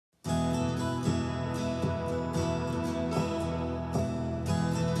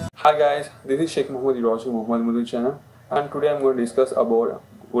Hi guys, this is Sheikh Mohammed. You're watching Mohammed Mudu channel, and today I'm going to discuss about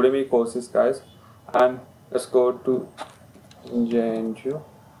Udemy courses, guys. And let's go to JNU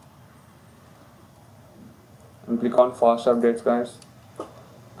and click on fast updates, guys.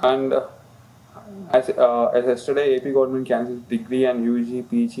 And as yesterday, AP government cancelled degree and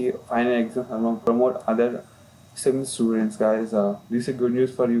UG, PG final exams and will promote other STEM students, guys. This is good news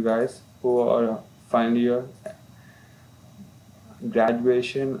for you guys who are final year,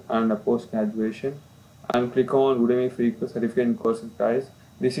 graduation, and post graduation. And click on Udemy free certificate courses, guys.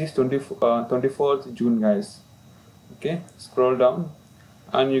 This is 24th June, guys. Okay, scroll down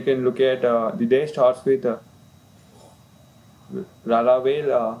and you can look at the day starts with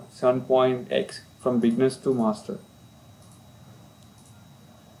Laravel 7.x from beginners to master.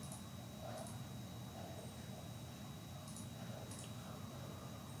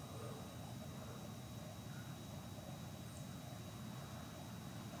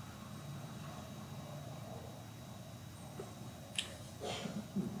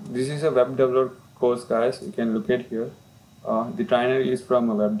 This is a web developer course, guys. You can look at here. The trainer is from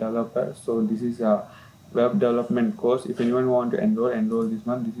a web developer, so this is a web development course. If anyone want to enroll this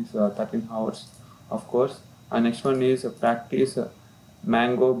one. This is 13 hours, of course. And next one is practice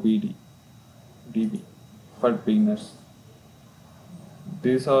Mango DB for beginners.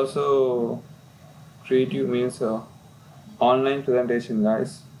 This also creative means online presentation,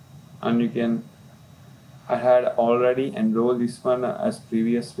 guys, and you can. I had already enrolled this one as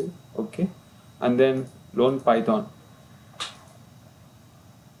previously, okay, and then learn Python.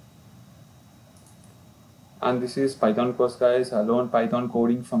 And this is Python course, guys. I learned Python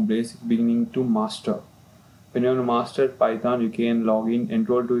coding from basic beginning to master. When you have mastered Python, you can log in,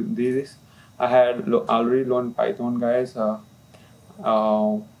 enroll to this. I had already learned Python, guys,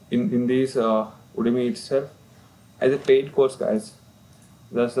 in this Udemy itself as a paid course, guys.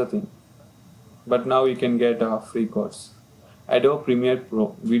 That's the thing. But now you can get a free course. Adobe Premiere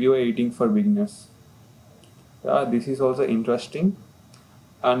Pro video editing for beginners. Yeah, this is also interesting.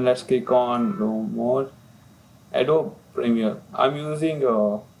 And let's click on more. Adobe Premiere. I'm using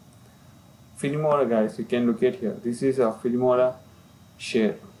Filmora, guys. You can look at here. This is a Filmora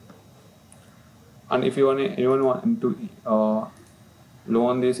share. And if you anyone want to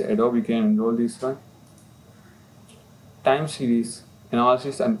learn this Adobe, you can enroll this one. Time series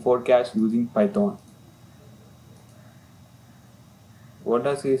analysis and forecast using Python. What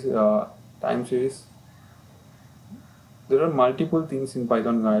does this time series? There are multiple things in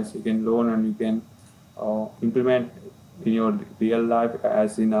Python, guys. You can learn and you can implement in your real life,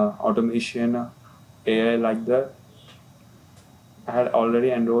 as in automation, AI, like that. I had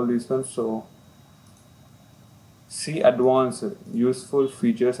already enrolled this one, so see advanced useful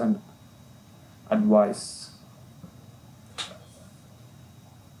features and advice.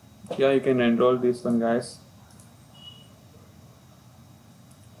 Yeah, you can enroll this one, guys,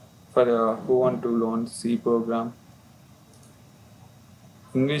 for who want to learn C program,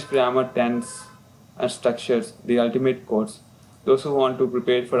 English grammar, tense and structures, the ultimate course. Those who want to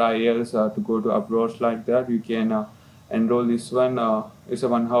prepare for IELTS to go to abroad, like that, you can enroll this one. It's a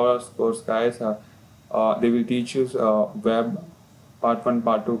 1 hour course, guys. They will teach you web part 1,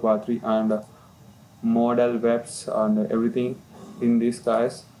 part 2, part 3, and model webs and everything in this,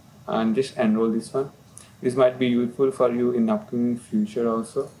 guys. And just enroll this one. This might be useful for you in upcoming future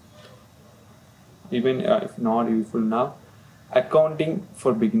also, even if not useful now. Accounting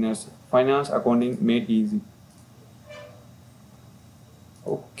for beginners, finance accounting made easy.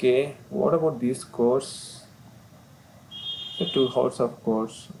 Okay, what about this course? The 2 hours of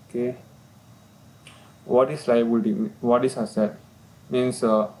course. Okay, what is liability? What is asset? Means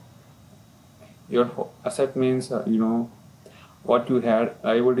your asset means what you had.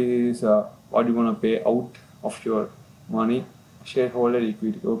 Liability is what you gonna pay out of your money, shareholder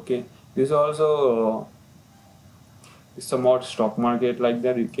equity. Okay, this also is somewhat stock market, like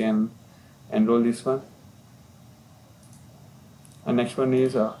that. You can enroll this one. And next one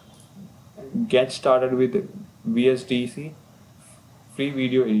is get started with VSDC free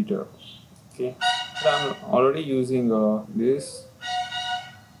video editor. Okay, so I'm already using this.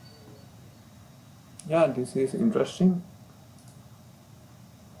 Yeah, this is interesting.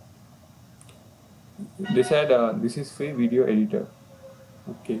 They said this is free video editor.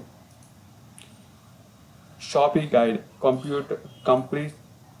 Okay. Shopee guide, complete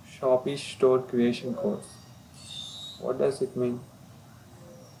Shopee store creation course. What does it mean?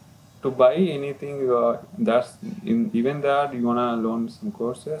 To buy anything, that's in even that you wanna learn some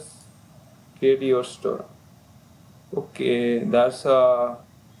courses. Create your store. Okay, that's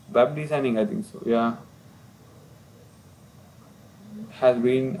web designing, I think so. Yeah. has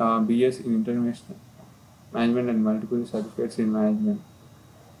been BS in international management and multiple certificates in management.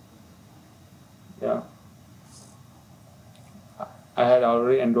 Yeah, I had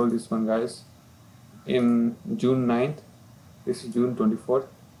already enrolled this one, guys, in June 9th. This is June 24th.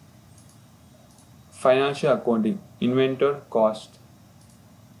 Financial accounting, inventor cost.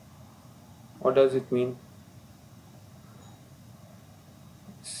 What does it mean?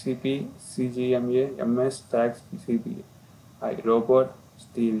 CP, CGMA, MS, tax, CPA. Robot,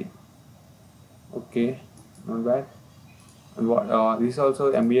 steering. Okay, not bad. And what? This is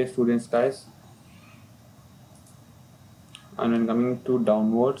also MBA students, guys. And then coming to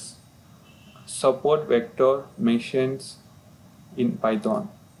downwards, support vector machines in Python.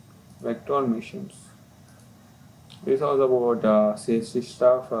 Vector machines. This is also about CSC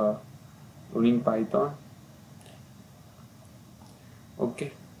stuff, running Python.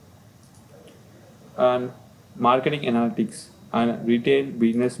 Okay. And marketing analytics and retail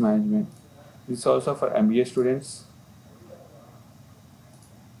business management. This is also for MBA students.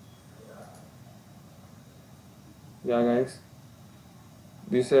 Yeah, guys.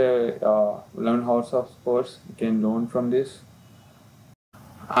 This is 11 hours of course you can learn from this.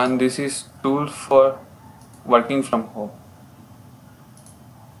 And this is tools for working from home.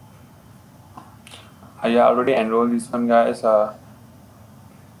 I already enrolled this one, guys.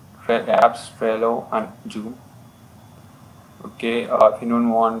 Apps, Trello, and Zoom. Okay, if you don't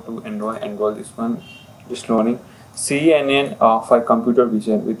want to enroll this one, just learning. CNN for computer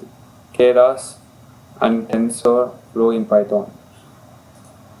vision with Keras and TensorFlow in Python.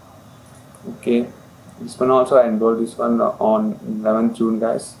 Okay, this one also I enrolled this one on 11th June,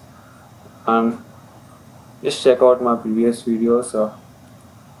 guys. And just check out my previous videos.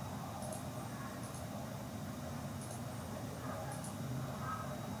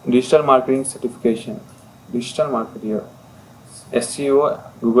 Digital marketing certification, digital marketer, SEO,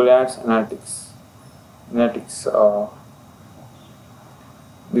 Google Ads, analytics.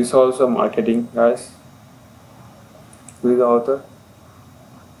 This is also marketing, guys. Who is the author?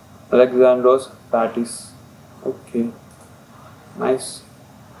 Alexandros Patis. Okay, nice.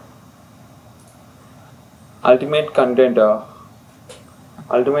 Ultimate content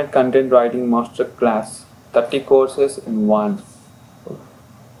writing master class, 30 courses in one.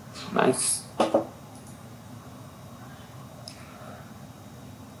 Nice.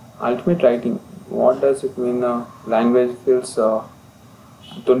 Ultimate writing, what does it mean? Language skills,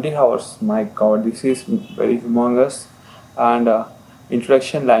 20 hours. My god, this is very humongous. And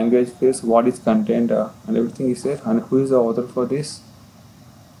introduction, language skills, what is content, and everything is there. And who is the author for this?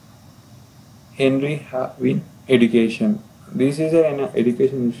 Henry Havin Education. This is an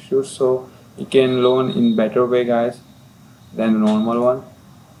education institute, so you can learn in better way, guys, than the normal one.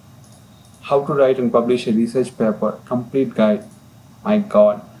 How to write and publish a research paper, complete guide. My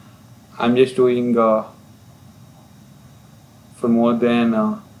god, I'm just doing for more than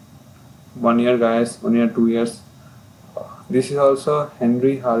 1 year, guys, 1 year, 2 years. This is also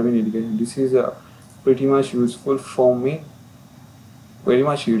Henry Harvin Education. This is pretty much useful for me, very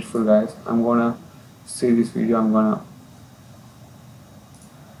much useful, guys. I'm gonna see this video, I'm gonna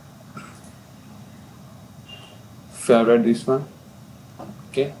favorite this one.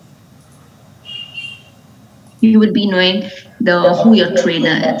 Okay, you would be knowing who your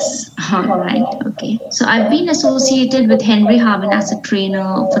trainer is. Right. Okay. So I've been associated with Henry Harvin as a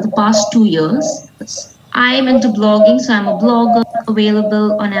trainer for the past 2 years. I'm into blogging, so I'm a blogger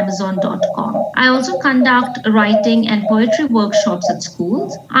available on Amazon.com. I also conduct writing and poetry workshops at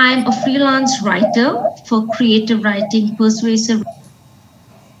schools. I'm a freelance writer for creative writing, persuasive.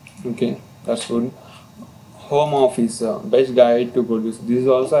 Okay, that's good. Home office, best guide to produce. This is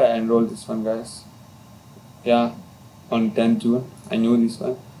also I enrolled this one, guys. Yeah, on 10th June I knew this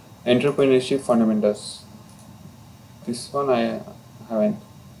one. Entrepreneurship fundamentals. This one I haven't.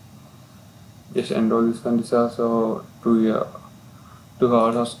 Just enroll this one. This is also 2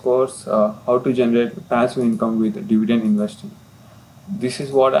 hours of course. How to generate passive income with dividend investing. This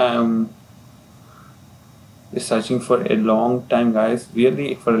is what I am searching for a long time, guys.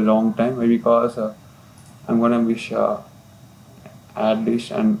 Really for a long time, because I'm gonna wish add this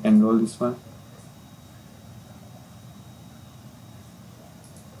and enroll this one.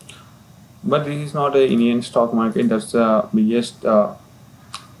 But this is not an Indian stock market. That's the biggest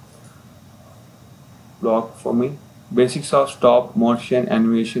block for me. Basics of stop motion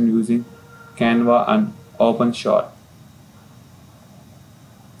animation using Canva and OpenShot.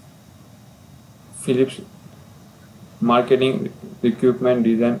 Philips marketing, equipment,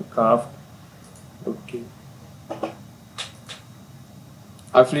 design, craft. Okay.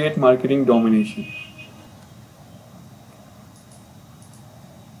 Affiliate marketing domination.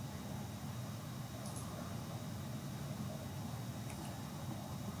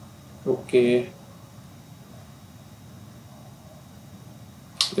 Okay,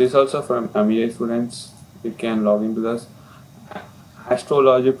 this is also from MBA students. You can log into this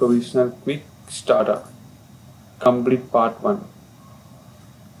astrology provisional quick starter complete part 1.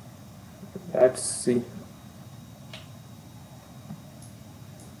 Let's see.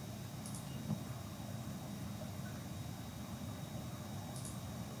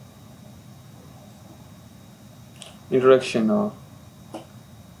 Introduction.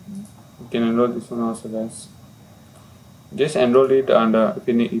 You can enroll this one also, guys. Just enroll it, and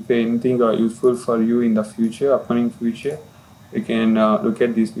if anything useful for you in the future, upcoming future, you can look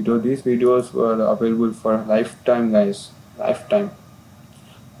at this video. These videos were available for lifetime, guys. Lifetime.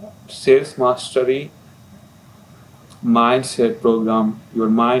 Sales mastery mindset program. Your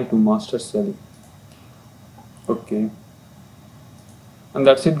mind to master selling. Okay, and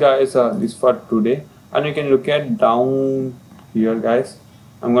that's it, guys. This for today, and you can look at down here, guys.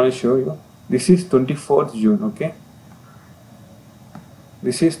 I'm gonna show you. This is 24th June. Okay.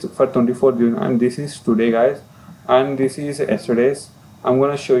 This is for 24th June, and this is today, guys, and this is yesterday's. I'm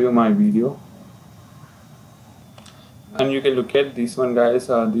gonna show you my video, and you can look at this one, guys.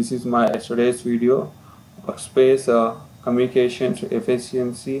 This is my yesterday's video. Workspace, communications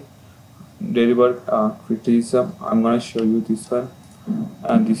efficiency, deliver criticism. I'm gonna show you this one,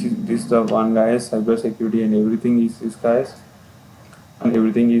 and this is the one, guys. Cyber security and everything is this, guys, and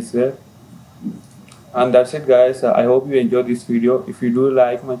everything is there. And that's it, guys. I hope you enjoyed this video. If you do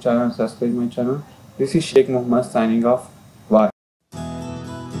like my channel, subscribe my channel. This is Sheikh Muhammad signing off.